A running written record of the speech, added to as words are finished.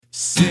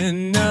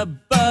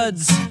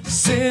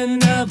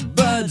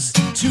Cinebuds,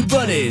 two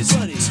buddies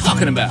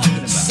talking about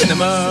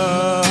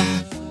cinema.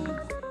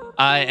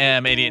 I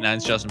am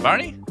 88.9's Justin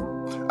Barney.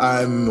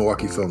 I'm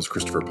Milwaukee Films'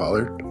 Christopher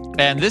Pollard.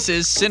 And this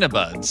is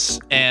Cinebuds.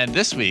 And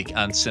this week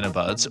on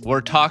Cinebuds,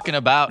 we're talking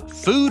about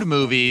food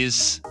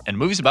movies and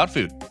movies about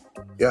food.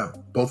 Yeah,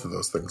 both of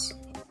those things.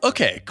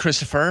 Okay,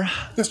 Christopher.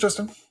 Yes,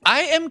 Justin?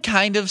 I am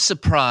kind of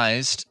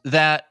surprised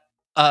that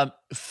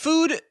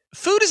food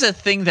is a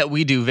thing that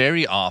we do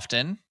very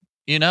often,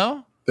 you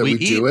know? That we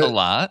eat do it? a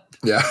lot.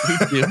 Yeah. We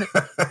do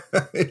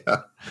it.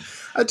 Yeah.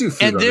 I do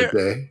food on a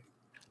day.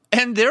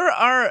 And there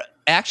are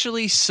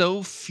actually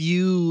so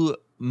few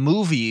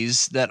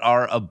movies that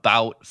are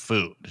about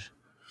food.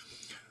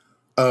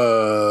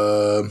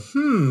 I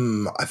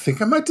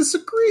think I might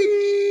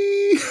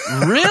disagree.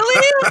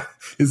 Really?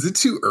 Is it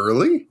too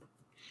early?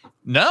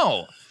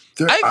 No.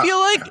 I feel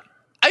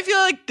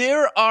like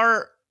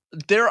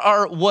there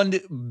are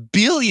 1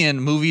 billion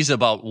movies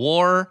about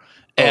war,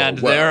 and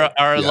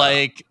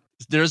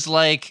there's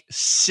like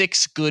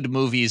 6 good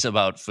movies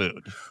about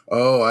food.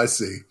 Oh, I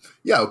see.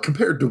 Yeah,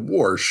 compared to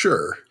war,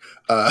 sure.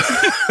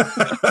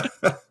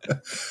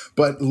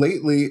 But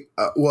lately,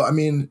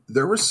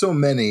 there were so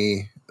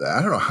many.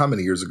 I don't know how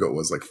many years ago it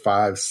was, like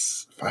 5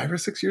 or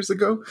 6 years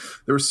ago.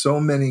 There were so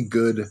many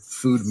good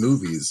food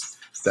movies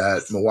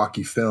that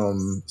Milwaukee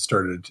Film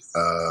started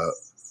a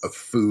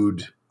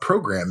food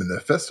program in the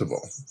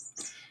festival.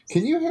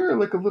 Can you hear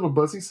like a little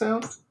buzzy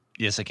sound?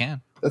 Yes, I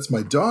can. That's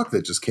my dog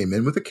that just came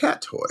in with a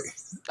cat toy.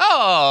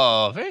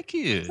 Oh, very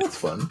cute. That's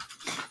fun.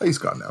 Oh, he's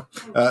gone now.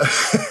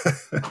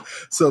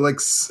 So like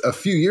a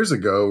few years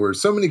ago, were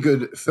so many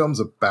good films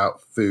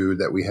about food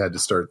that we had to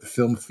start the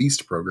Film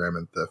Feast program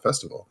at the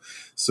festival.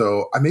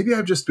 So maybe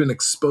I've just been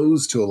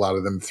exposed to a lot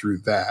of them through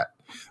that.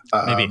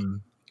 Maybe.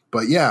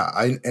 But yeah,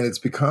 and it's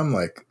become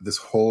like this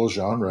whole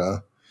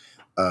genre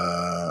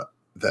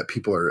that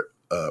people are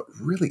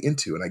really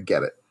into, and I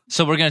get it.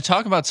 So we're going to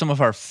talk about some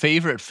of our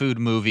favorite food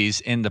movies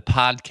in the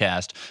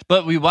podcast,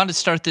 but we want to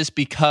start this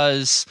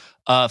because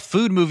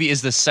food movie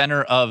is the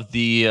center of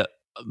the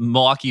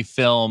Milwaukee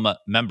Film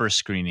member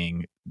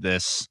screening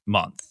this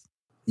month.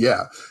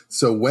 Yeah.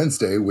 So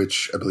Wednesday,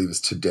 which I believe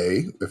is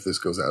today, if this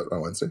goes out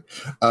on Wednesday,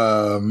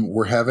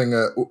 we're having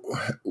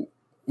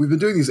we've been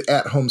doing these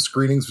at-home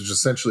screenings, which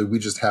essentially we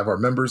just have our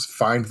members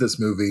find this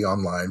movie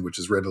online, which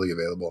is readily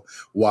available,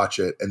 watch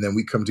it, and then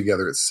we come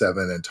together at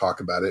 7 and talk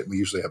about it. And we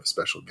usually have a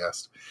special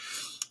guest.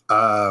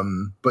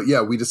 But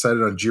yeah, we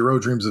decided on Jiro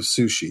Dreams of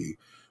Sushi,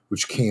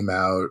 which came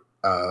out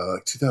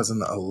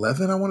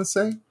 2011, I want to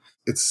say.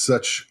 It's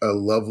such a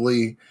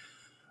lovely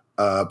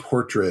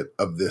portrait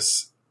of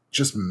this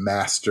just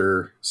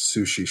master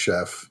sushi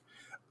chef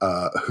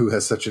who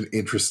has such an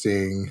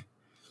interesting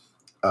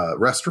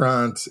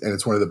restaurant, and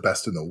it's one of the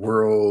best in the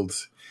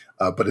world.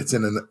 But it's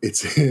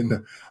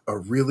in a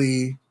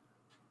really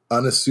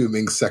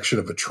unassuming section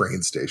of a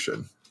train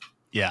station.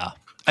 Yeah,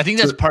 I think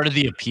that's part of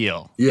the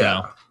appeal. Yeah, you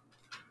know?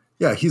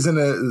 Yeah. He's in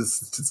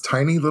this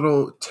tiny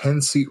little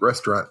 10-seat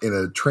restaurant in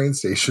a train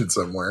station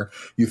somewhere.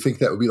 You think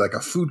that would be like a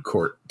food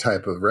court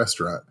type of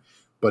restaurant,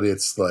 but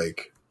it's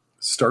like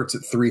starts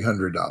at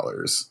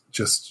 $300.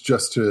 Just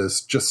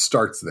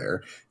starts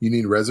there. You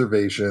need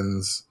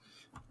reservations.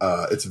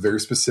 It's very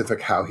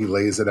specific how he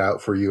lays it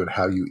out for you and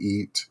how you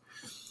eat.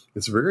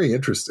 It's very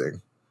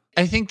interesting.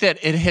 I think that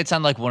it hits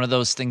on like one of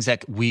those things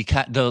that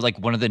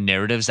one of the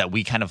narratives that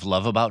we kind of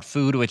love about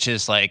food, which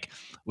is like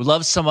we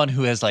love someone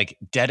who has like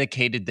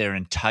dedicated their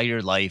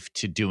entire life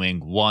to doing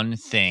one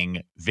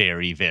thing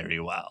very, very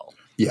well.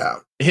 Yeah.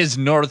 His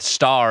North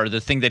Star, the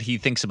thing that he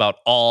thinks about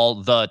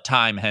all the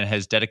time and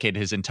has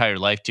dedicated his entire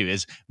life to,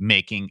 is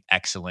making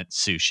excellent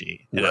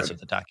sushi. And that's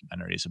what the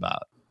documentary is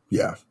about.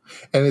 Yeah.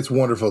 And it's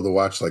wonderful to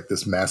watch like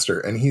this master.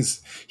 And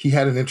he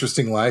had an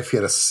interesting life. He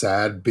had a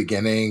sad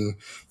beginning.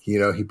 You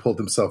know, he pulled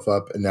himself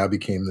up and now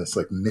became this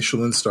like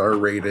Michelin star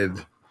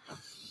rated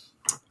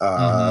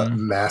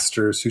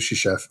master sushi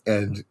chef.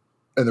 And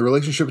the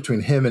relationship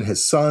between him and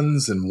his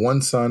sons, and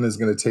one son is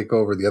going to take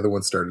over. The other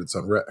one started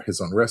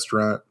his own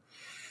restaurant.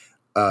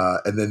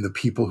 And then the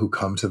people who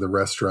come to the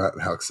restaurant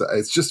and how excited.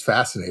 It's just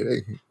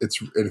fascinating.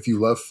 And if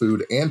you love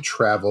food and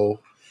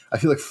travel, I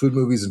feel like food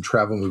movies and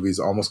travel movies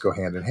almost go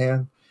hand in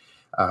hand.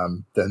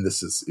 Then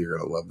you're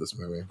going to love this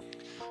movie.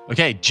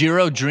 Okay,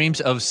 Jiro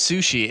Dreams of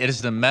Sushi. It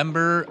is the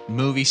member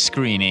movie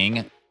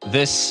screening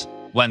this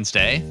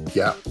Wednesday.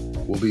 Yeah,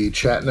 we'll be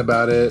chatting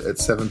about it at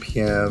 7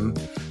 p.m.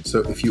 So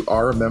if you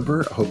are a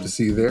member, I hope to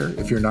see you there.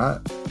 If you're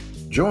not,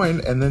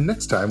 join. And then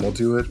next time we'll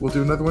do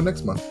another one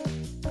next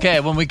month. Okay,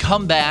 when we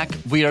come back,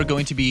 we are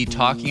going to be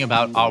talking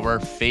about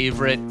our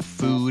favorite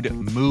food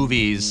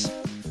movies.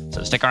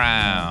 So stick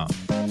around.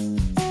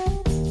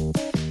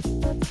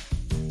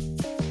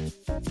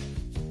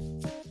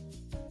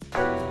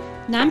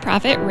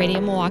 Nonprofit Radio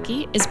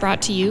Milwaukee is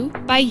brought to you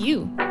by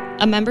you.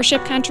 A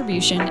membership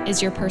contribution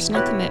is your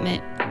personal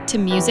commitment to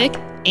music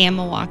and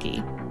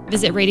Milwaukee.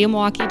 Visit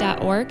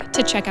radiomilwaukee.org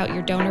to check out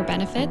your donor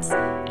benefits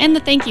and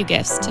the thank you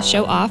gifts to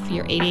show off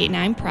your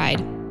 88.9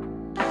 pride.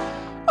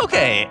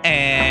 Okay,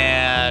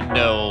 and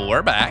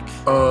we're back.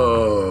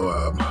 Oh,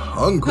 I'm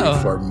hungry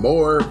for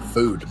more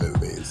food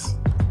movies.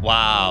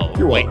 Wow.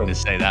 You're waiting welcome. to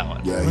say that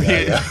one.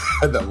 Yeah.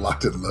 That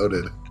locked and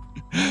loaded.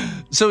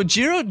 So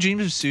Jiro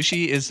Dreams of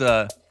Sushi is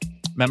a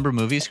member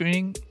movie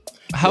screening.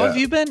 How have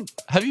you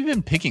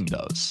been picking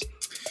those?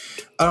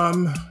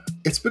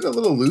 It's been a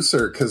little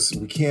looser because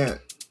we can't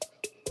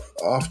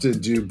often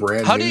do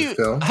brand new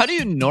films. How do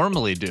you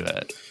normally do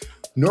it?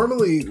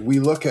 Normally, we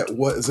look at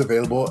what is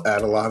available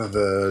at a lot of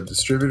the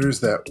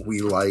distributors that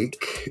we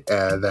like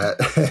and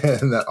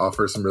that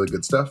offer some really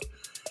good stuff,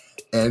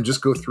 and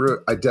just go through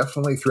it. I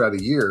definitely, throughout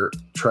a year,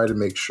 try to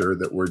make sure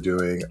that we're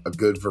doing a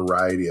good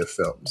variety of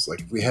films.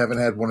 Like, if we haven't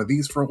had one of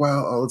these for a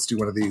while, let's do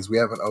one of these. We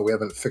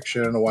haven't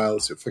fiction in a while,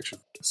 let's do fiction.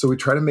 So we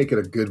try to make it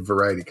a good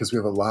variety because we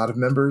have a lot of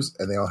members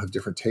and they all have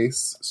different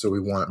tastes. So we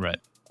want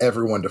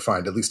everyone to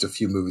find at least a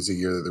few movies a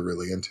year that they're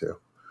really into.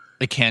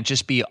 It can't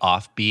just be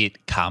offbeat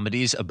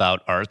comedies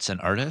about arts and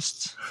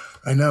artists.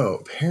 I know.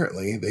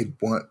 Apparently, they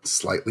want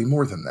slightly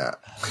more than that.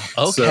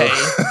 Okay.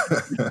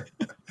 So,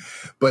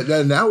 but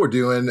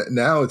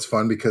now it's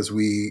fun because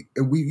we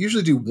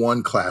usually do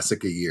one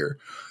classic a year.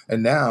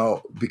 And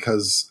now,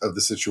 because of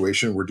the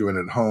situation, we're doing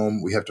it at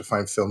home. We have to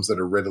find films that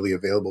are readily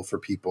available for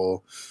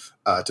people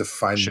to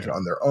find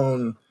on their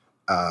own.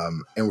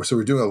 So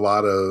we're doing a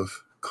lot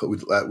of,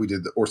 we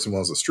did the Orson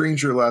Welles' A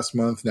Stranger last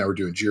month. Now we're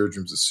doing Jiro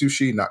Dreams of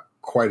Sushi, not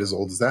quite as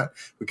old as that.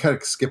 We kind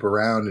of skip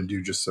around and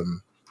do just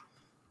some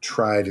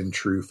tried and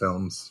true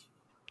films.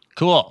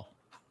 Cool.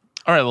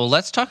 All right, well,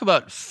 let's talk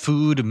about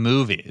food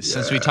movies. Yeah.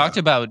 Since we talked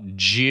about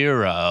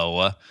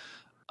Jiro,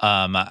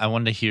 I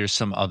wanted to hear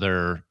some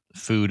other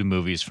food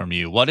movies from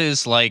you. What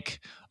is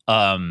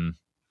when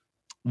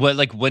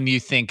you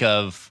think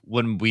of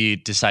when we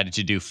decided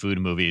to do food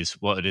movies,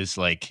 what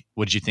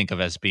did you think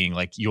of as being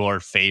like your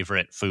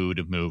favorite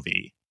food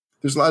movie?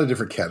 There's a lot of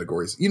different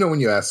categories. You know,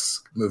 when you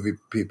ask movie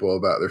people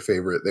about their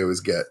favorite, they always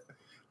get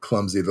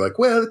clumsy. They're like,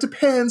 well, it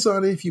depends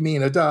on if you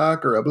mean a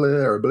doc or a blue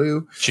or a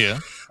blue. Sure.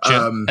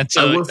 And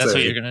so that's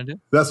what you're going to do?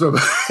 That's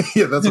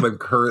what I'm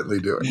currently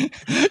doing.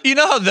 You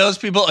know how those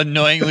people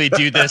annoyingly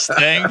do this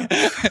thing?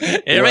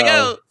 Here we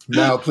go.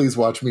 Now, please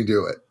watch me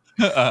do it.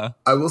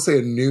 I will say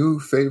a new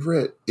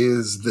favorite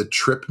is the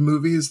Trip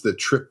movies, the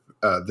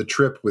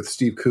Trip with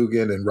Steve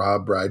Coogan and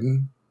Rob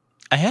Brydon.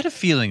 I had a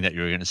feeling that you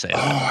were going to say that. Oh,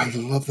 I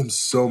love them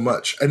so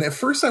much. And at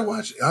first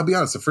I'll be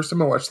honest, the first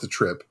time I watched The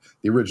Trip,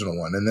 the original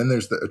one, and then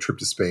there's a trip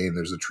to Spain,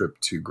 there's a trip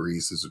to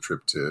Greece, there's a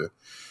trip to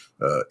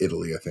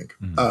Italy, I think,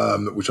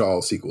 which are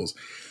all sequels.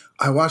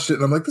 I watched it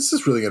and I'm like, this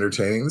is really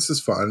entertaining. This is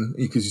fun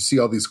because you see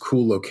all these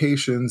cool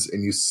locations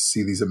and you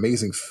see these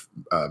amazing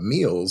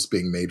meals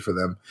being made for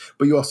them.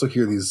 But you also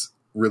hear these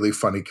really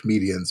funny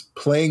comedians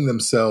playing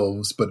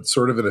themselves, but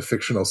sort of in a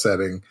fictional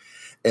setting,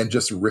 and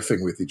just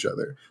riffing with each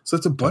other. So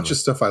it's a bunch of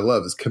stuff I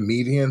love is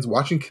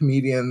watching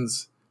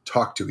comedians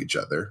talk to each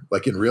other,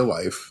 like in real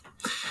life,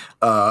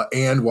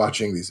 and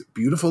watching these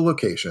beautiful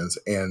locations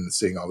and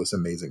seeing all this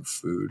amazing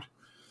food.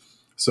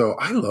 So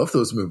I love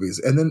those movies.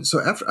 And then,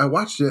 so after I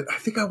watched it, I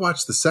think I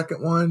watched the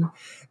second one,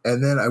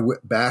 and then I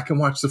went back and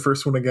watched the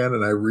first one again,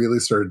 and I really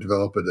started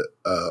developing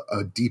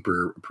a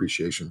deeper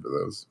appreciation for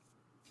those.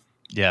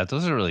 Yeah,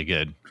 those are really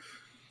good.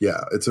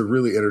 Yeah, it's a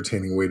really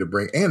entertaining way to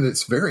bring, and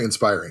it's very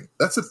inspiring.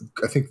 That's,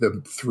 I think,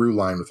 the through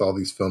line with all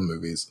these film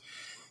movies.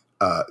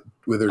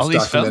 Where there's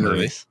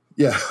documentaries.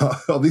 Yeah,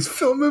 all these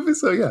film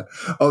movies. Oh, yeah,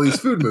 all these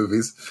food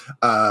movies.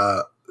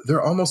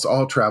 They're almost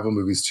all travel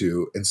movies,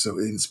 too. And so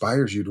it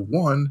inspires you to,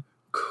 one,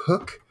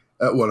 cook.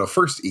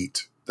 First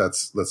eat.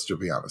 Let's just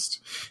be honest.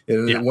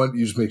 And it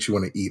just makes you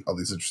want to eat all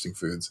these interesting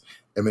foods.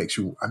 It makes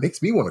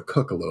me want to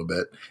cook a little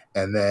bit.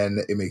 And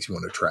then it makes you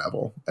want to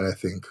travel. And I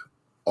think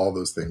all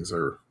those things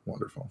are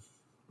wonderful.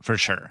 For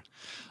sure.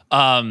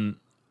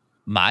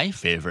 My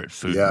favorite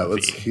food movie. Yeah,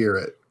 let's hear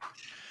it.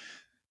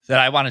 That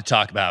I want to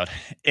talk about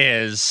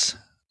is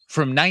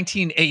from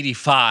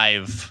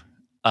 1985,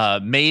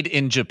 made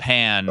in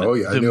Japan. Oh,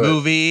 yeah. The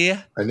movie.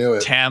 I knew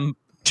it.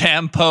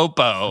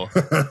 Tampopo.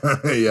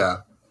 Yeah.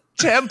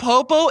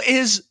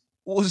 Tampopo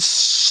was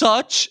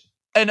such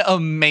an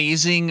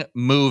amazing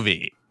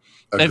movie.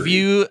 Agreed. If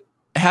you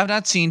have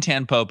not seen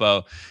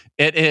Tampopo,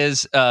 it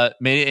is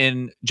made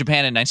in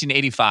Japan in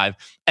 1985,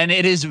 and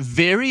it is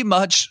very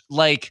much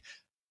like,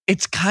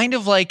 it's kind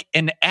of like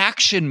an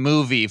action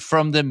movie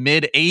from the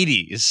mid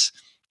 80s,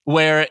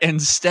 where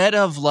instead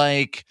of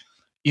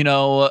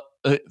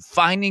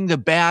finding the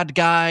bad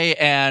guy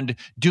and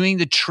doing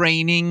the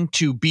training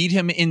to beat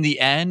him in the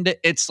end,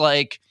 it's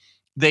like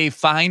they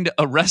find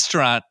a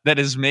restaurant that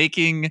is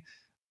making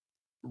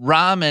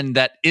ramen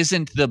that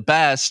isn't the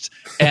best,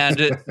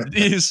 and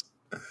these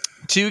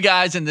two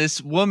guys and this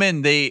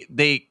woman,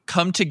 they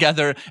come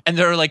together, and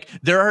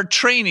there are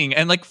training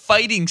and like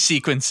fighting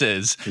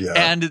sequences,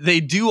 and they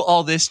do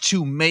all this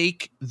to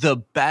make the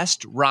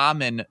best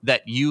ramen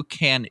that you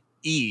can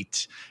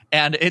eat.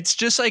 And it's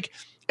just like,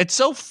 it's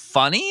so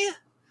funny,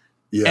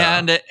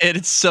 and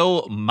it's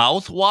so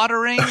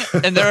mouth-watering,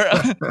 and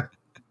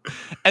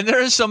And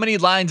there are so many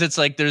lines. It's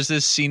like there's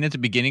this scene at the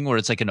beginning where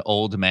it's like an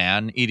old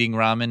man eating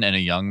ramen and a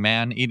young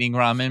man eating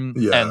ramen.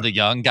 Yeah. And the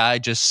young guy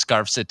just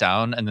scarfs it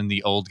down. And then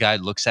the old guy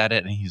looks at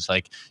it and he's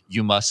like,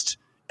 you must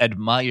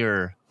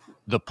admire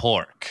the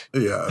pork.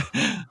 Yeah.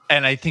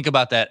 And I think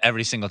about that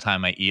every single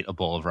time I eat a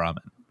bowl of ramen.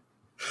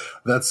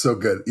 That's so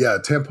good. Yeah,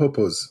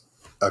 Tampopo's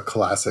a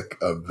classic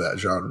of that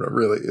genre.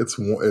 Really, it's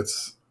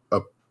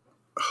a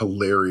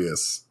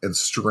hilarious and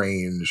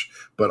strange,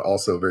 but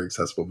also very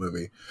accessible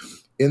movie.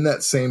 In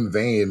that same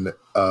vein,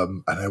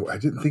 and I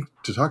didn't think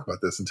to talk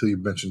about this until you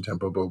mentioned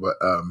Tampopo,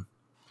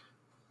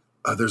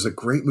 but there's a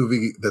great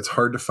movie that's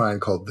hard to find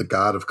called The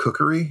God of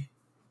Cookery.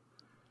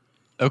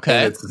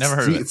 Okay, never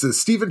heard of it. It's a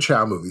Stephen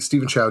Chow movie.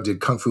 Stephen Chow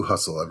did Kung Fu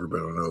Hustle.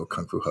 Everybody will know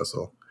Kung Fu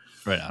Hustle.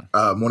 Right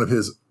on. One of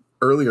his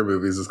earlier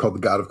movies is called The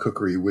God of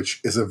Cookery,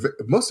 which is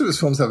most of his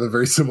films have a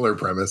very similar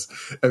premise.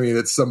 I mean,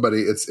 it's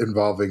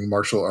involving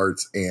martial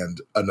arts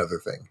and another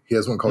thing. He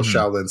has one called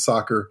Shaolin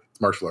Soccer.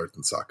 It's martial arts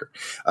and soccer.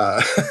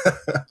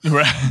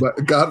 Right.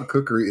 But God of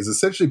Cookery is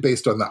essentially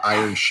based on the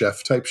Iron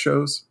Chef type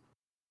shows.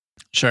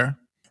 Sure.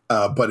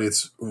 But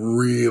it's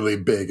really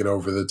big and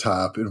over the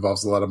top. It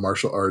involves a lot of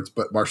martial arts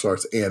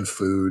and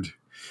food.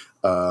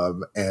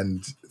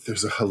 And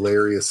there's a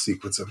hilarious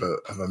sequence of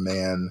a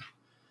man,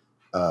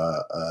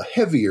 a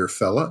heavier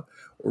fella,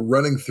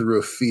 running through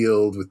a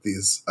field with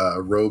these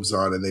robes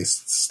on, and they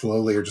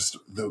slowly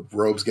the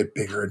robes get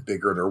bigger and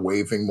bigger and are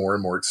waving more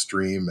and more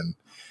extreme. And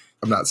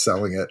I'm not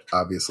selling it,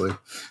 obviously,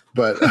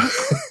 but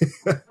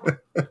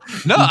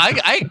no,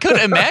 I could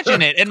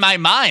imagine it in my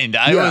mind.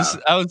 I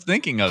was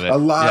thinking of it. A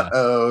lot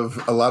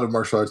of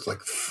martial arts, like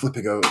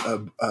flipping a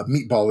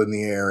meatball in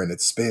the air and it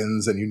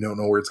spins and you don't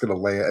know where it's going to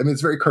land. I mean,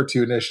 it's very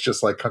cartoonish,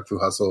 just like Kung Fu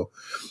Hustle.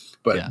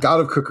 But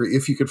God of Cookery,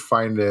 if you could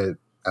find it,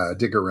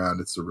 dig around.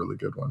 It's a really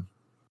good one.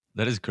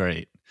 That is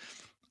great.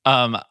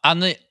 On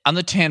the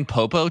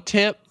Tampopo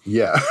tip,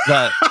 yeah.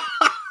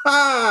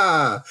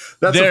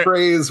 That's a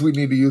phrase we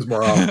need to use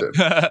more often.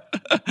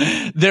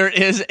 There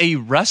is a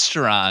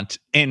restaurant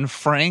in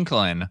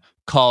Franklin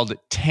called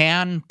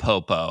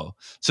Tanpopo.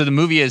 So the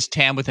movie is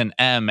Tam with an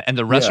M, and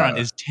the restaurant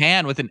is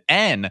Tan with an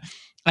N.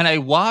 And I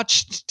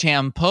watched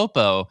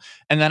Tampopo,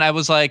 and then I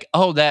was like,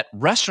 oh, that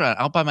restaurant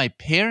out by my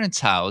parents'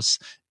 house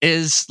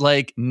is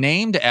like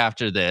named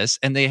after this,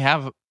 and they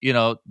have,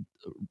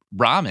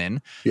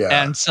 ramen.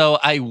 Yeah. And so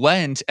I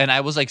went, and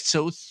I was like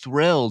so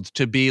thrilled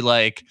to be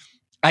like,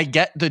 I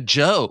get the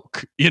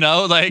joke,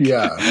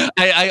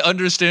 I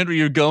understand what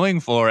you're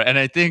going for. And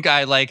I think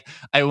I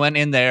went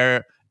in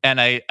there and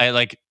I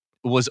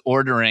was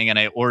ordering, and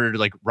I ordered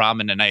like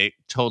ramen, and I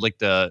told like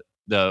the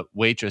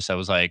waitress, I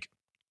was like,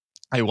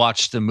 I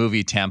watched the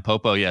movie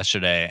Tampopo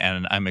yesterday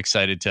and I'm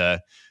excited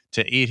to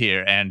eat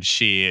here. And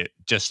she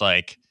just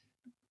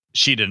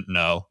she didn't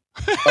know.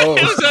 Oh,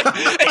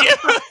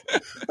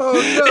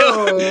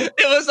 oh no.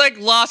 It was like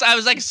lost. I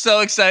was like so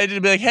excited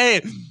to be like,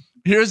 hey,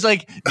 here's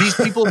like these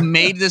people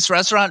made this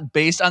restaurant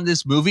based on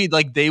this movie.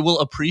 Like they will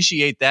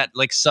appreciate that.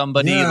 Like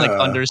somebody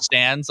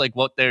understands like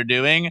what they're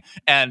doing,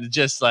 and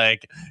just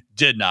like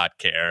did not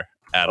care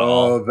at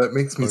all. Oh, that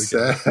makes me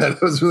sad. I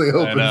was really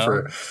hoping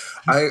for it.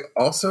 I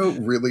also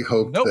really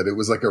hoped that it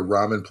was like a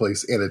ramen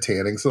place and a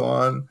tanning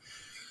salon.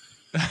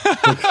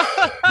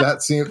 That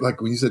seemed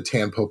like when you said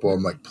Tampopo,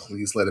 I'm like,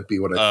 please let it be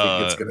what I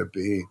think it's going to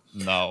be.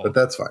 No, but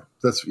that's fine.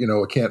 That's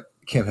I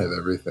can't have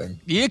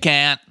everything. You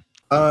can't.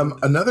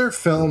 Another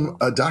film,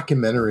 a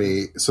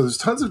documentary. So there's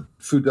tons of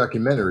food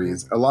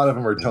documentaries. A lot of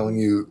them are telling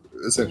you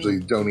essentially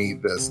don't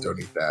eat this, don't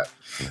eat that.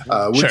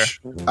 Which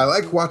I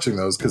like watching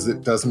those because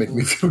it does make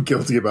me feel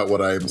guilty about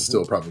what I am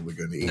still probably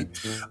going to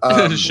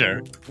eat.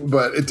 Sure.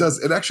 But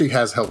it actually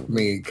has helped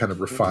me kind of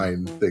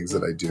refine things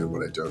that I do and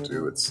what I don't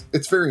do.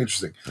 It's very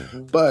interesting.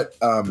 But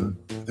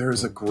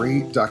there's a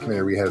great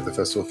documentary we had at the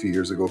festival a few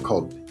years ago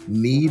called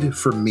Need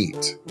for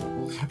Meat.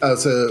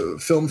 It's a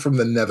film from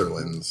the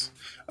Netherlands.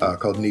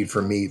 Called Need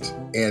for Meat.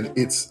 And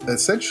it's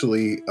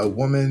essentially a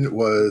woman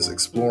was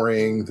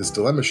exploring this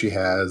dilemma she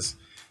has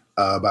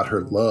about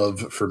her love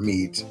for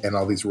meat and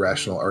all these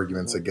rational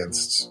arguments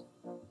against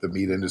the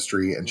meat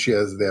industry. And she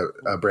has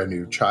a brand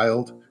new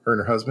child, her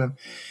and her husband.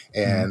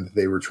 And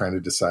they were trying to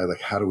decide,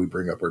 like, how do we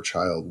bring up our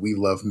child? We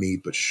love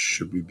meat, but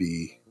should we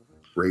be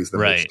raised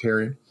them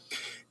vegetarian?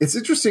 It's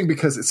interesting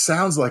because it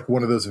sounds like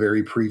one of those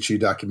very preachy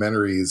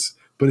documentaries,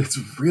 but it's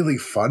really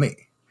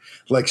funny.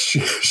 Like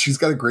she's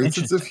got a great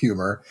sense of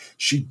humor.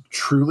 She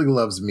truly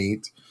loves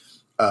meat.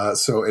 And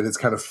it's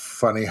kind of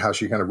funny how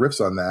she kind of riffs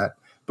on that,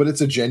 but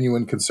it's a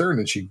genuine concern.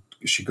 And she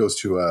goes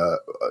to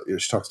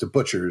she talks to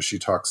butchers. She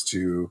talks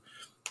to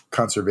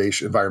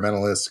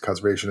environmentalists,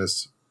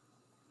 conservationists.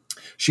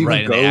 She even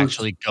and they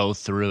actually go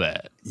through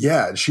it.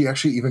 Yeah. She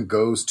actually even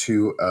goes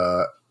to,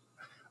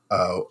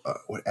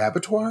 what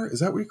abattoir? Is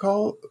that what you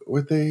call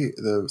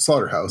the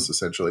slaughterhouse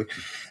essentially.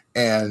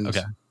 And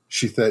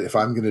she said, if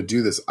I'm going to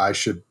do this,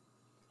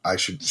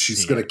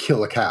 she's going to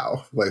kill a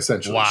cow, like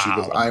essentially. Wow. She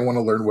goes, I want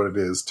to learn what it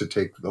is to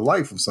take the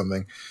life of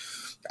something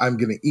I'm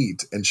going to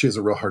eat. And she has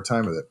a real hard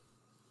time with it.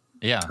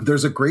 Yeah.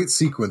 There's a great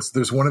sequence.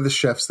 There's one of the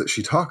chefs that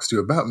she talks to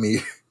about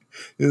meat.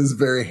 is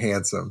very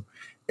handsome,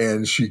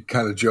 and she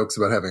kind of jokes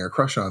about having a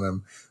crush on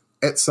him.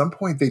 At some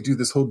point, they do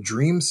this whole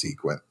dream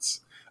sequence.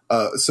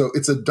 So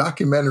it's a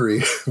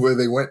documentary where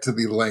they went to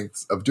the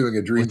lengths of doing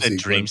a dream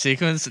sequence. Dream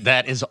sequence?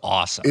 That is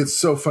awesome. It's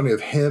so funny of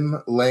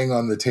him laying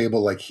on the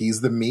table like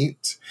he's the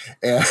meat,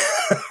 and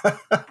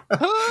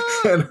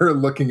and her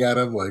looking at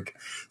him like.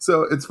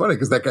 So it's funny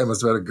because that guy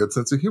must have had a good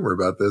sense of humor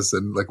about this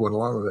and like went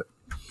along with it.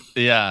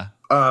 Yeah.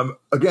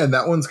 Again,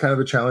 that one's kind of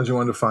a challenging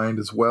one to find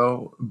as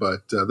well,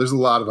 but there's a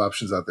lot of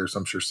options out there, so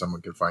I'm sure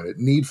someone can find it.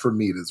 Need for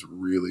Meat is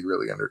really,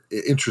 really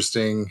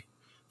interesting,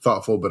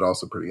 thoughtful, but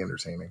also pretty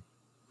entertaining.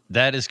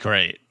 That is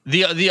great.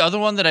 The other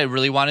one that I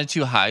really wanted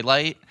to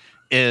highlight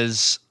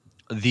is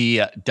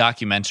the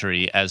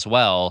documentary as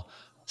well,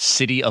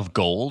 City of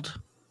Gold.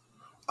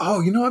 Oh,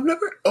 I've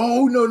never.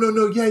 Oh,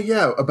 no.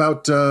 Yeah.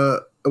 About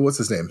what's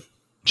his name?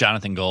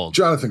 Jonathan Gold.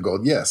 Jonathan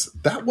Gold. Yes,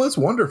 that was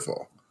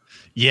wonderful.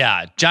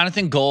 Yeah,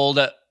 Jonathan Gold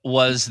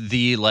was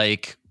the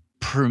like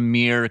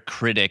premier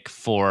critic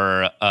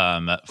for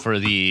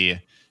the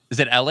is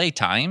it LA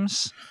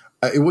Times?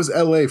 It was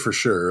LA for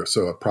sure,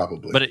 so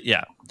probably. But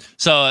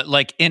so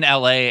like in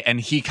LA, and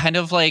he kind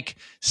of like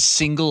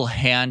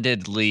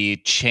single-handedly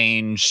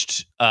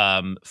changed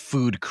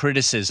food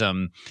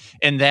criticism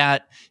in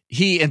that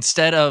he,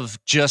 instead of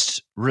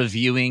just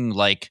reviewing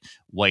like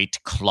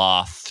white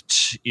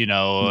clothed,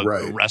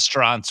 right.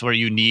 restaurants where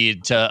you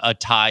need a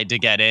tie to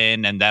get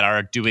in and that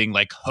are doing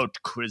like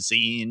haute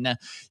cuisine,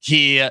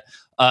 he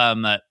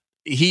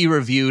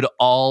reviewed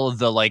all of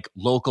the like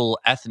local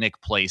ethnic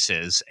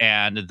places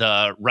and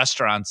the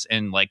restaurants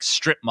in like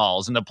strip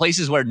malls and the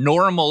places where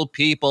normal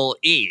people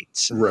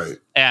eat. Right.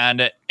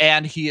 And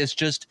he is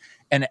just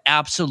an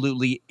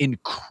absolutely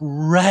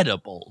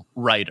incredible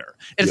writer.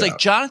 It's like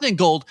Jonathan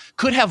Gold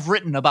could have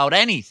written about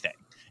anything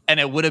and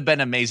it would have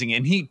been amazing.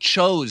 And he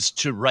chose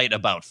to write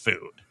about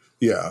food.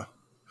 Yeah.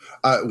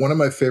 One of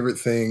my favorite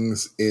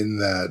things in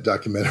that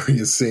documentary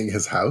is seeing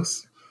his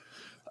house.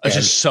 It's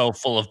just so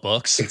full of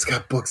books. It's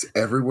got books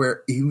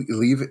everywhere,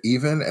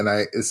 even.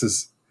 And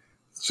it's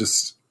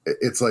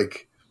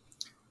like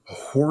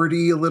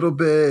hoardy a little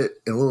bit,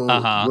 and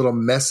a little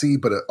messy,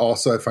 but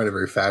also I find it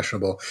very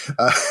fashionable.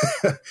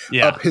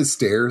 Up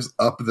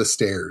the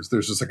stairs.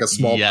 There's just like a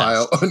small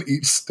pile on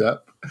each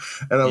step.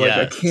 And I'm like,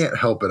 I can't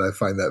help it. I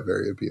find that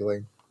very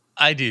appealing.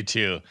 I do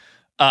too.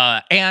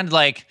 And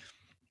like,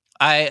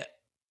 I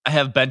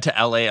have been to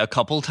LA a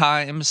couple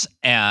times,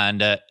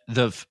 and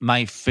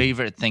my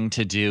favorite thing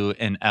to do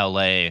in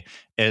LA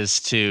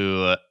is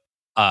to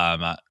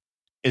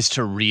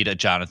read a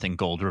Jonathan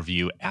Gold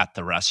review at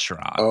the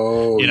restaurant.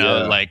 Oh,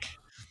 like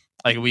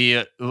I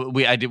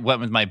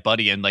went with my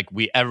buddy, and like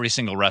every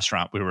single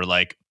restaurant we were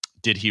like,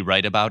 did he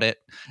write about it?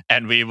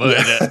 And we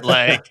would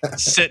like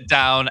sit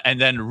down and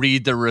then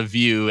read the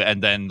review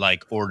and then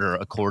like order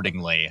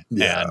accordingly.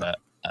 Yeah. And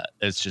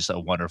it's just a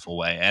wonderful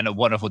way, and a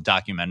wonderful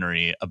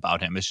documentary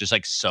about him. It's just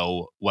like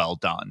so well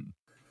done.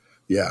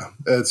 Yeah,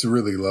 it's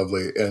really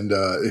lovely. And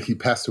he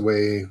passed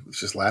away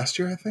just last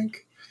year, I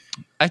think.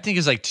 I think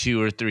it's like 2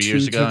 or 3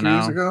 years ago now.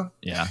 2 years ago?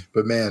 Yeah.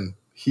 But man,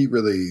 he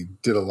really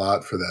did a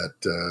lot for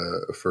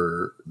that,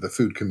 for the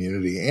food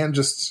community and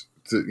just,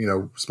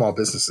 small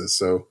businesses.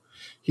 So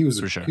he was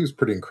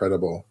pretty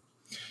incredible.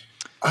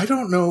 I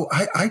don't know.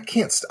 I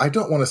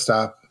don't want to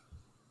stop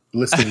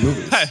listing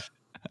movies.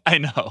 I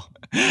know.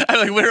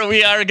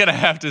 We are going to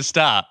have to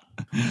stop.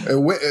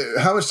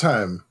 How much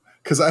time?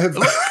 Because I have,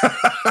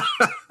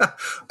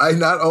 I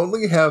not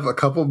only have a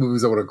couple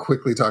movies I want to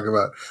quickly talk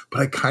about,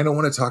 but I kind of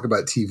want to talk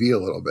about TV a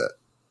little bit.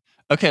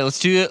 Okay, let's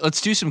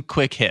do some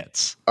quick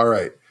hits. All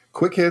right,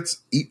 quick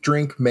hits. Eat,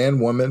 Drink, Man,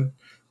 Woman.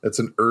 That's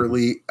an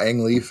early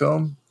Ang Lee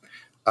film.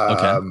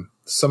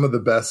 Some of the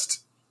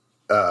best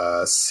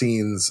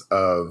scenes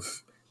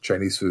of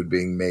Chinese food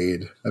being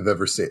made I've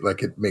ever seen.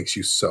 Like, it makes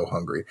you so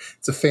hungry.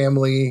 It's a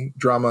family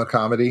drama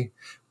comedy,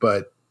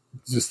 but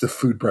just the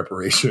food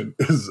preparation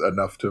is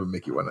enough to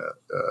make you want to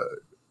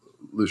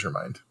lose your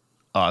mind.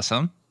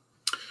 Awesome.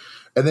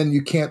 And then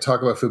you can't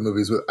talk about food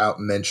movies without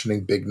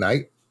mentioning Big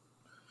Night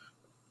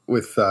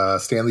with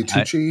Stanley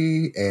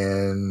Tucci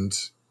and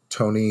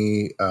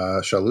Tony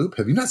Shalhoub.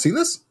 Have you not seen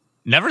this?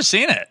 Never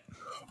seen it.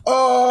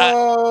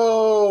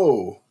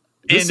 Oh!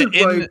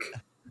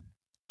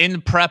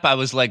 In prep, I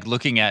was like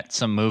looking at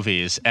some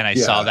movies and I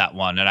saw that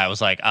one and I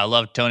was like, I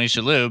love Tony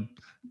Shalhoub.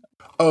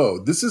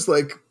 Oh, this is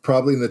like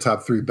probably in the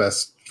top 3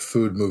 best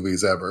food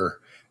movies ever.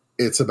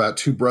 It's about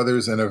 2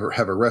 brothers and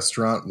have a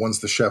restaurant. One's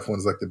the chef,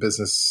 one's like the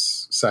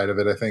business side of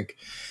it, I think.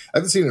 I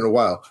haven't seen it in a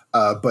while.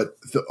 But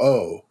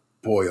oh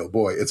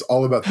boy, it's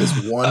all about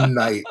this one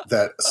night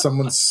that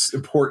someone's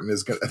important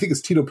is going to, I think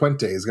it's Tito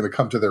Puente, is going to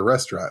come to their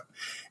restaurant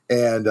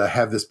and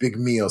have this big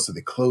meal. So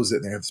they close it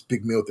and they have this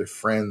big meal with their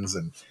friends.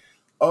 And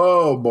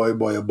oh boy.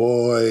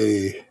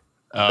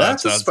 Oh,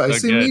 that's a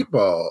spicy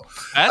meatball.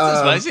 That's a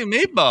spicy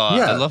meatball.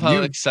 Yeah, I love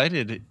how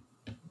excited.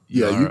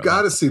 You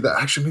got to see that.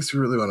 Actually, makes me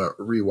really want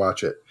to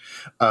rewatch it.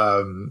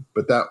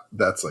 But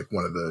that's like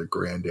one of the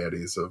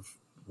granddaddies of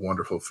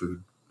wonderful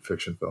food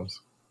fiction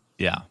films.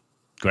 Yeah,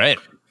 great.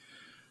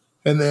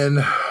 And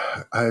then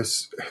I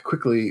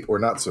quickly, or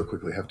not so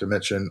quickly, have to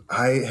mention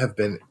I have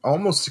been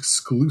almost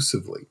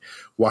exclusively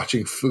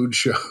watching food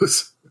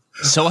shows.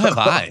 So have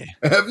I.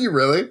 Have you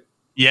really?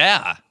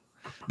 Yeah,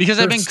 because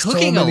I've been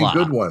cooking so many a lot.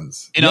 good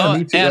ones. You know,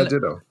 me too. and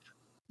Ditto.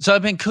 so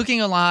I've been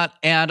cooking a lot,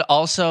 and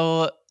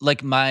also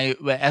like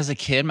as a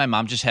kid, my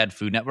mom just had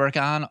Food Network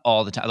on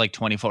all the time, like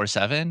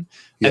 24/7.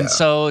 Yeah. And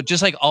so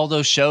just like all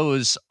those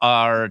shows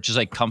are just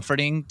like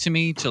comforting to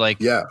me to like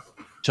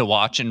to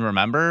watch and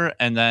remember.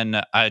 And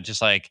then I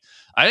just like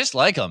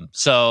them.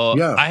 So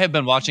I have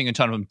been watching a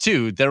ton of them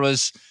too. There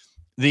was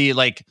the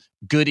like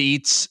Good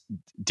Eats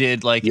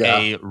did like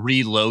a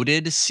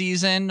reloaded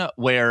season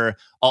where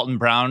Alton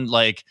Brown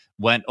like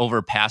went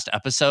over past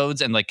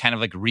episodes and like kind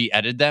of like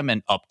re-edited them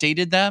and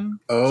updated them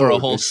for a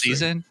whole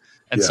season.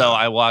 And so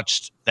I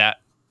watched that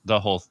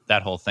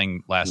whole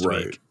thing last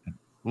week.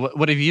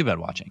 What have you been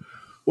watching?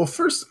 Well,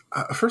 first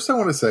I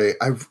want to say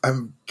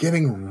I'm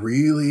getting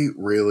really,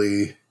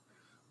 really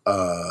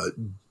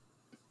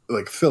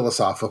like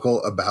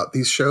philosophical about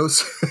these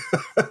shows.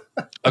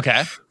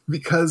 Okay.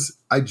 Because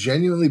I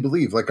genuinely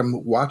believe, like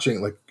I'm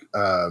watching, like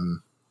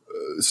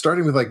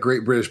starting with like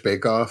Great British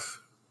Bake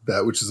Off,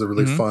 which is a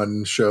really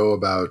fun show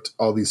about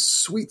all these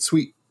sweet,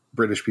 sweet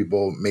British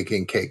people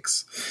making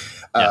cakes.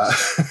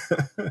 Yes.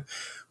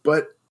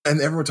 And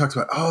everyone talks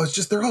about, it's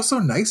just they're all so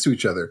nice to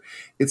each other.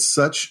 It's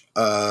such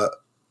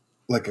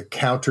like a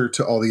counter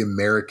to all the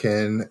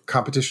American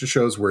competition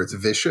shows where it's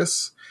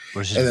vicious.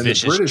 And then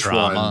the British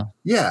drama.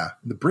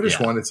 The British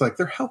one, it's like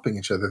they're helping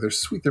each other. They're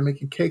sweet. They're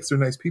making cakes. They're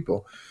nice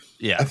people.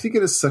 Yeah. I think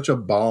it is such a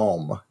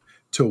balm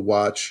to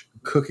watch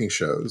cooking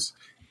shows,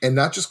 and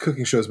not just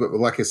cooking shows, but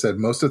like I said,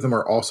 most of them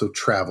are also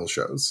travel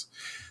shows.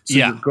 So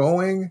you're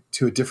going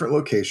to a different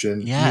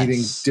location,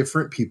 meeting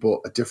different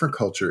people, a different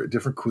culture, a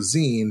different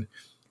cuisine,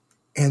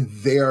 and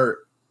they are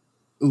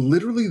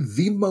literally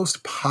the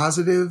most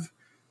positive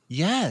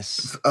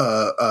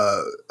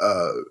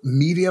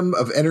medium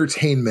of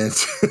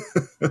entertainment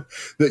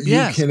that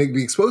you can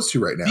be exposed to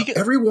right now.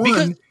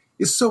 Everyone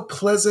is so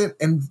pleasant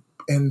and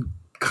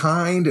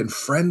kind and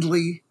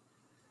friendly.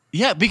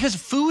 Yeah, because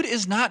food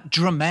is not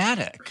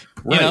dramatic.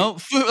 Right. You know,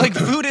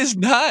 food is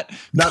not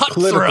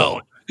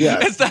political. Yeah,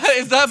 it's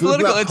not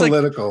political. It's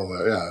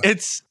political.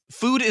 It's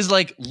food is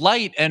like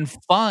light and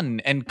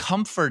fun and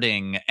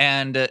comforting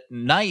and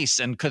nice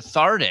and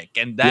cathartic,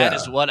 and that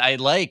is what I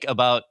like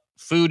about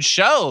food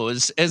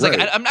shows. Is like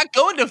I'm not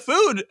going to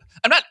food.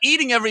 I'm not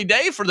eating every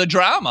day for the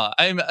drama.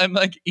 I'm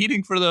like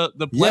eating for the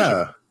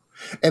pleasure.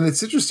 Yeah, and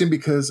it's interesting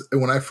because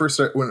when I first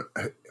started,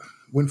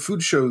 when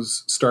food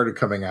shows started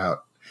coming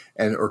out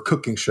or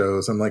cooking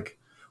shows, I'm like,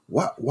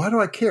 why do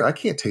I care? I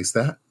can't taste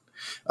that.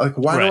 Like,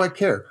 why do I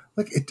care?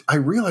 Like, I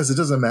realize it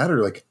doesn't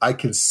matter. Like, I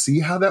can see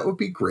how that would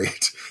be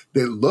great.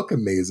 They look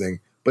amazing,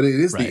 but it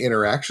is the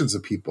interactions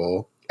of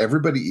people.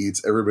 Everybody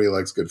eats. Everybody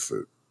likes good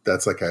food.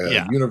 That's like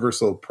a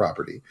universal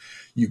property.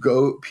 You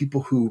go,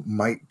 people who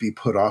might be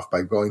put off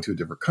by going to a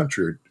different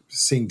country or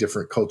seeing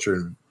different culture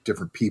and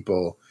different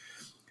people,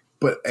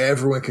 but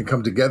everyone can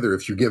come together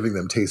if you're giving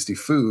them tasty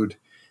food.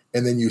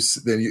 And then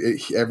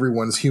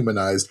everyone's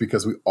humanized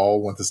because we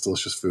all want this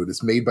delicious food.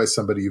 It's made by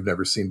somebody you've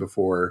never seen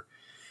before.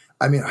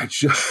 I mean, I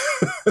just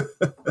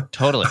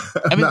totally.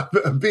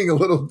 I'm being a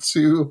little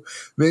too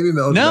maybe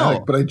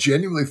melodramatic, but I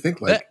genuinely think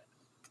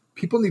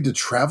people need to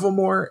travel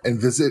more and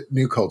visit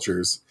new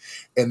cultures,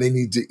 and they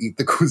need to eat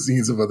the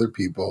cuisines of other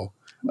people.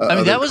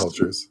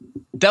 Cultures.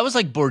 That was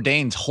like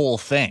Bourdain's whole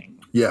thing.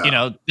 Yeah, you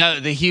know,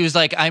 he was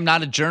like, I'm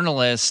not a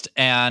journalist,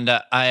 and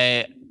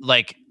I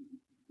like.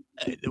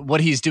 What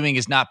he's doing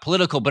is not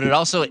political, but it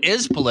also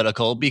is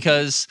political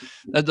because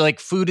like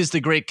food is the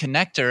great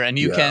connector. And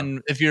you can,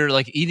 if you're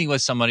like eating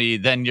with somebody,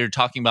 then you're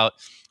talking about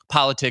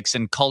politics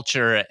and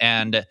culture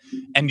and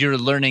you're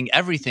learning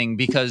everything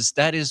because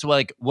that is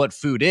like what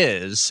food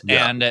is.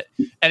 Yeah.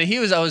 And he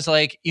was always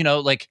like, you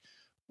know, like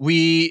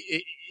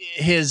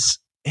his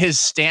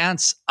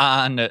stance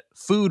on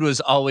food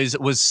was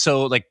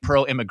so like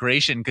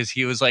pro-immigration because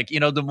he was like,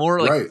 you know, the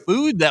more like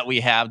food that we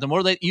have, the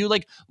more that you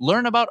like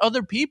learn about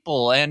other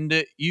people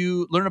and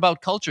you learn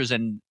about cultures,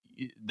 and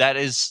that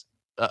is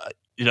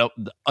you know,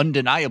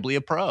 undeniably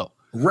a pro.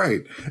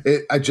 Right.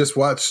 I just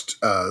watched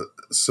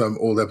some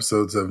old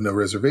episodes of No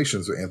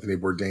Reservations with Anthony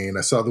Bourdain.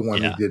 I saw the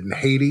one he did in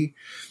Haiti,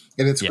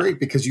 and it's great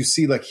because you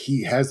see like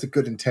he has the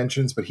good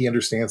intentions, but he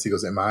understands. He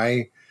goes, am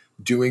I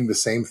doing the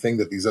same thing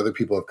that these other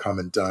people have come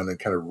and done and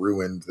kind of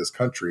ruined this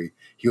country?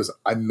 He goes,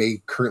 I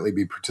may currently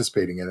be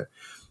participating in it.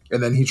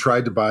 And then he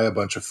tried to buy a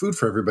bunch of food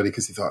for everybody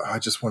because he thought, I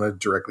just want to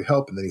directly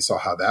help. And then he saw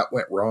how that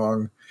went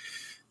wrong.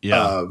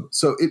 Yeah.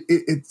 So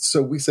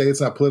so we say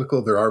it's not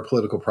political. There are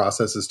political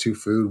processes to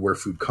food, where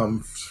food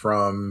comes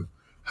from,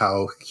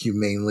 how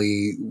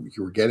humanely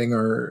you were getting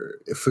our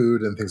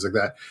food and things like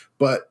that.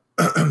 But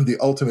the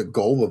ultimate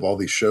goal of all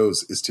these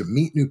shows is to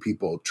meet new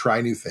people,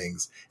 try new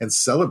things, and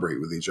celebrate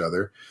with each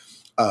other.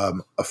 A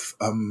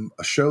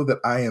show that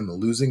I am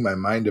losing my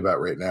mind about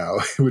right now,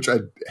 which I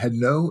had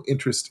no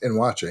interest in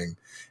watching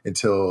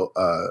until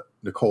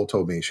Nicole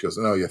told me. She goes,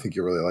 "No, I think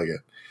you really like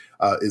it."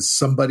 Is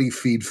Somebody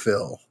Feed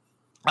Phil?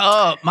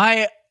 Oh,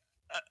 my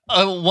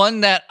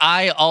one that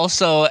I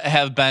also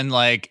have been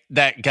like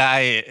that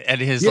guy and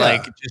his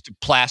like just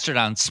plastered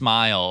on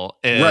smile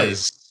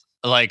is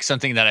like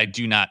something that I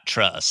do not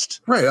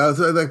trust. Right.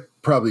 That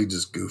probably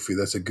just goofy.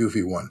 That's a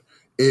goofy one.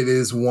 It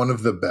is one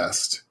of the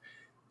best.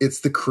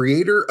 It's the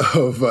creator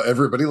of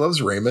Everybody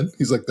Loves Raymond.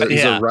 He's like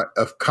he's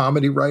a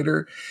comedy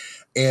writer.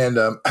 And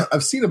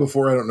I've seen it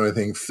before. I don't know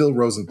anything. Phil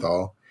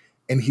Rosenthal.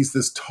 And he's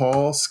this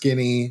tall,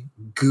 skinny,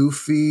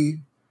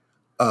 goofy,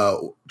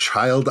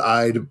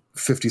 child-eyed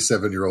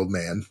 57-year-old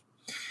man.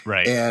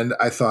 Right. And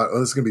I thought, oh,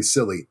 this is going to be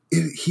silly.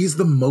 He's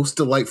the most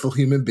delightful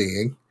human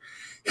being.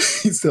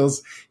 He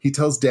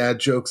tells dad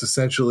jokes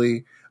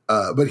essentially,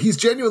 but he's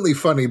genuinely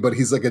funny, but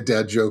he's like a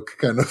dad joke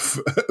kind of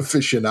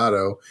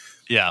aficionado.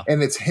 Yeah.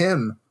 And it's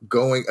him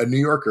a New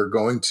Yorker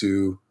going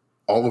to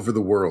all over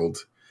the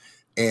world.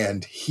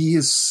 And he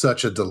is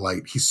such a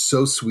delight. He's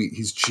so sweet.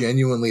 He's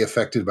genuinely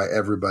affected by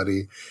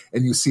everybody.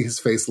 And you see his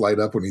face light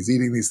up when he's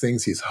eating these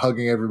things. He's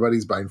hugging everybody.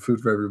 He's buying food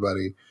for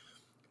everybody.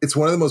 It's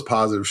one of the most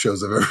positive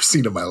shows I've ever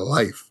seen in my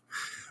life.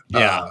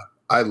 Yeah.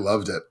 I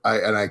loved it.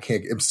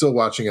 I'm still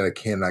watching it. I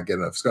cannot get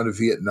enough. He's gone to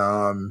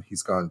Vietnam.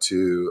 He's gone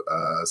to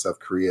South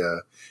Korea.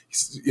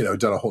 He's,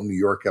 done a whole New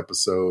York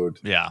episode.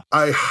 Yeah.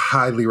 I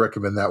highly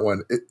recommend that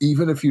one.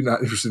 Even if you're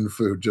not interested in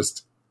food,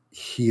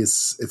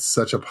 it's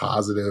such a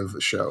positive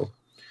show.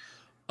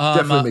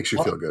 Definitely makes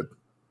you feel good.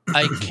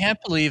 I can't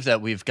believe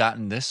that we've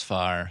gotten this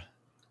far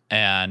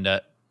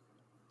and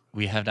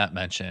we have not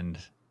mentioned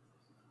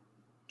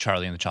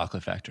Charlie and the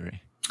Chocolate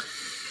Factory.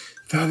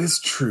 That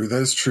is true. I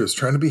was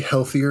trying to be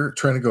healthier,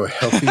 trying to go a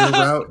healthier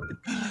route.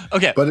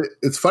 Okay. But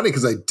it's funny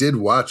because I did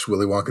watch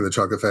Willy Wonka and the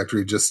Chocolate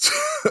Factory just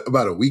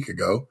about a week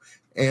ago.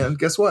 And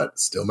guess what?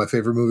 Still my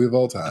favorite movie of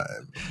all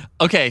time.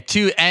 Okay.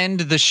 To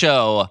end the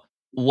show,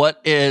 what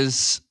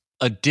is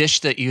a dish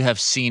that you have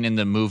seen in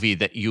the movie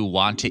that you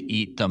want to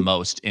eat the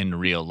most in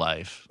real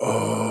life?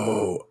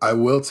 Oh, I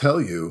will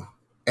tell you.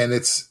 And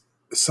it's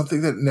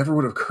something that never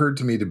would have occurred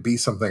to me to be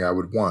something I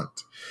would want.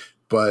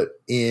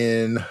 But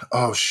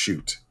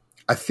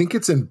I think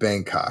it's in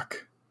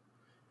Bangkok.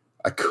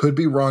 I could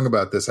be wrong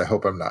about this. I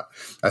hope I'm not.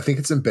 I think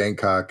it's in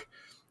Bangkok.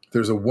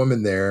 There's a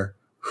woman there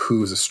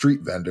who's a street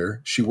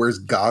vendor. She wears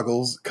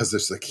goggles because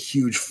there's like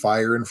huge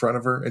fire in front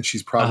of her, and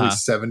she's probably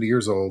 70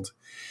 years old.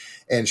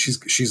 And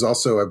she's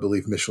also, I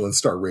believe, Michelin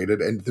star rated.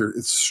 And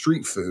it's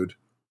street food.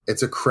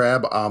 It's a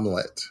crab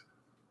omelet,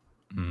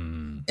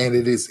 and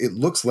it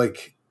looks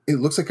like a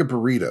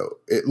burrito.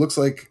 It looks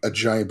like a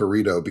giant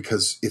burrito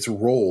because it's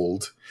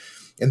rolled.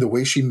 And the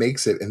way she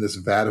makes it in this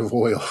vat of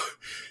oil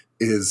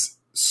is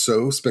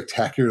so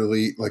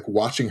spectacularly, like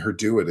watching her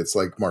do it. It's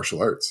like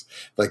martial arts.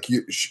 Like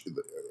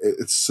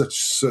it's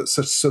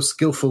so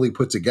skillfully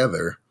put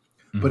together,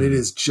 but it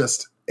is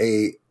just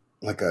a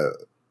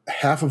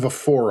half of a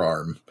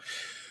forearm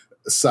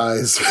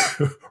size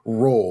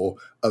roll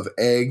of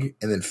egg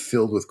and then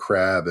filled with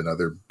crab and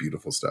other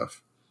beautiful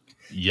stuff.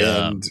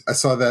 Yeah. And I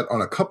saw that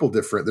on a couple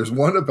there's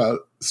one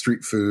about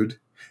street food.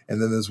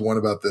 And then there's one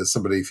about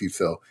Somebody Feed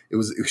Phil.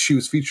 She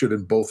was featured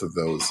in both of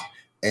those.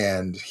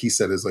 And he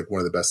said it's like one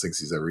of the best things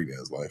he's ever eaten in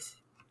his life.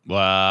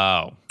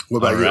 Wow. What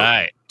about you?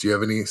 Right. Do you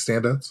have any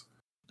standouts?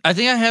 I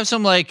think I have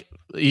some a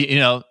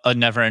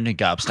never ending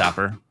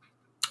gobstopper.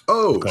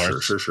 Oh,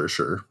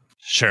 sure.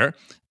 Sure.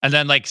 And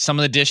then like some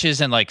of the dishes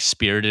and like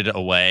Spirited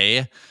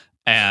Away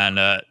and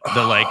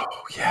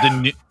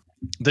the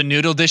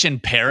noodle dish in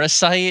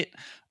Parasite.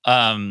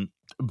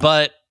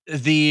 But I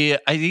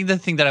think the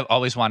thing that I've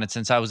always wanted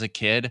since I was a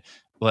kid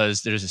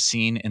was there's a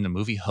scene in the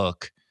movie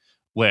Hook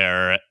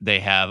where they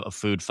have a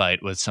food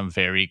fight with some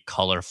very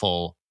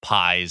colorful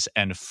pies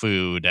and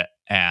food.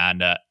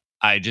 And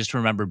I just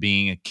remember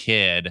being a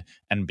kid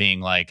and being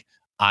like,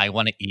 I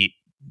want to eat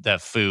the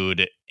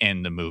food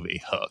in the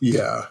movie Hook.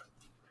 Yeah.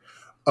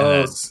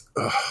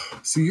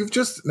 So you've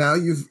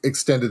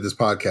extended this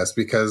podcast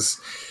because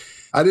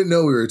I didn't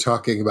know we were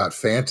talking about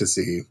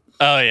fantasy.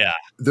 Oh, yeah.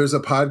 There's a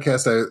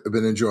podcast I've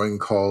been enjoying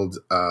called,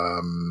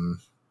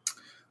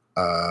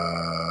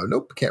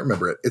 nope, can't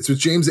remember it. It's with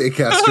James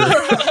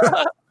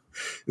Acaster.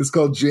 It's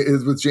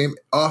with James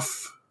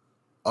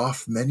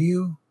Off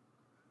Menu.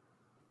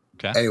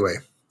 Okay. Anyway,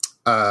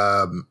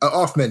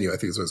 Off Menu, I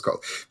think is what it's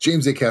called.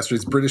 James Acaster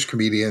is British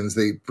comedians.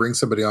 They bring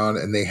somebody on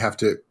and they have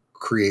to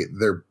create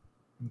their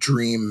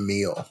dream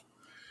meal.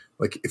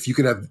 Like if you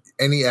could have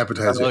any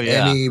appetizer,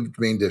 any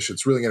main dish,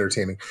 it's really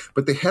entertaining.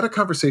 But they had a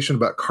conversation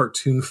about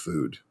cartoon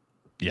food.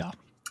 Yeah.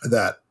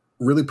 That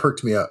really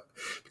perked me up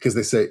because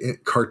they say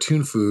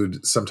cartoon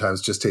food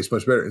sometimes just tastes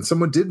much better. And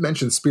someone did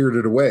mention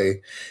Spirited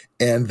Away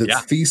and the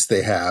feast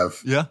they have.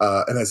 Yeah.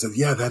 And I said,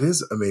 yeah, that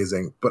is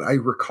amazing. But I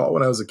recall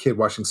when I was a kid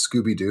watching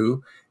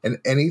Scooby-Doo, and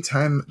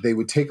anytime they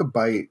would take a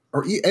bite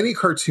or eat any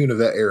cartoon of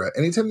that era,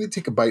 anytime they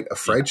take a bite of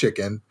fried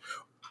chicken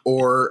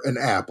or an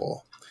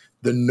apple,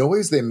 the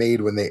noise they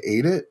made when they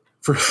ate it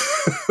for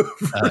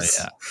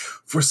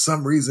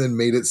some reason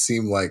made it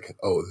seem like,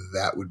 oh,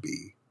 that would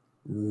be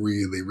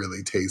really,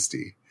 really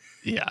tasty.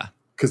 Yeah.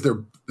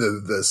 because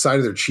the side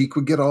of their cheek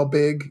would get all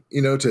big,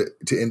 to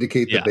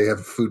indicate that they have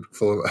a food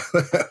full of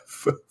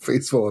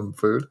face full of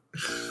food.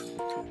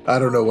 I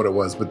don't know what it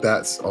was, but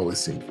that's always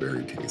seemed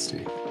very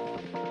tasty.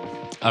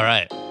 All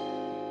right.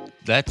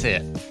 That's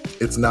it.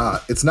 It's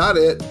not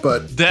it,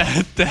 but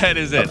that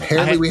is it.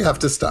 Apparently we have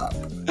to stop.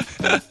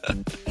 All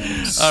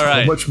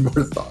right. So much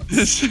more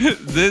thoughts.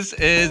 This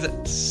is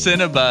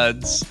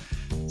Cinebuds.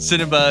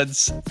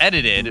 Cinebuds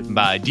edited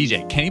by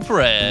DJ Kenny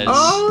Perez.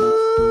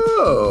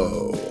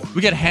 Oh.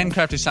 We got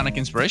handcrafted sonic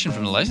inspiration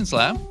from the License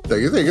Lab.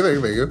 Thank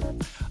you.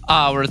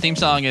 Our theme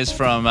song is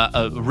from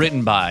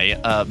written by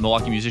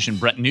Milwaukee musician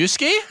Brett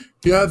Newski.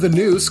 Yeah, the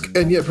Noosk,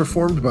 and yet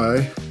performed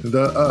by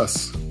the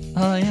Us.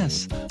 Oh,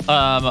 yes.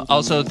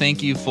 Also,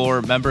 thank you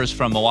for members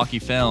from Milwaukee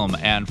Film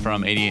and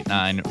from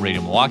 88.9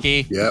 Radio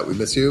Milwaukee. Yeah, we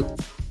miss you.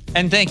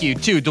 And thank you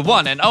to the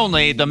one and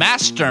only, the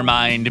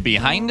mastermind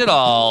behind it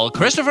all,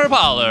 Christopher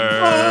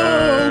Pollard.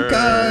 Oh,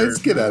 guys,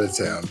 get out of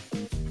town.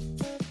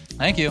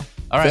 Thank you.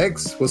 All right.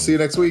 Thanks. We'll see you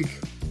next week.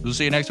 We'll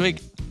see you next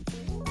week.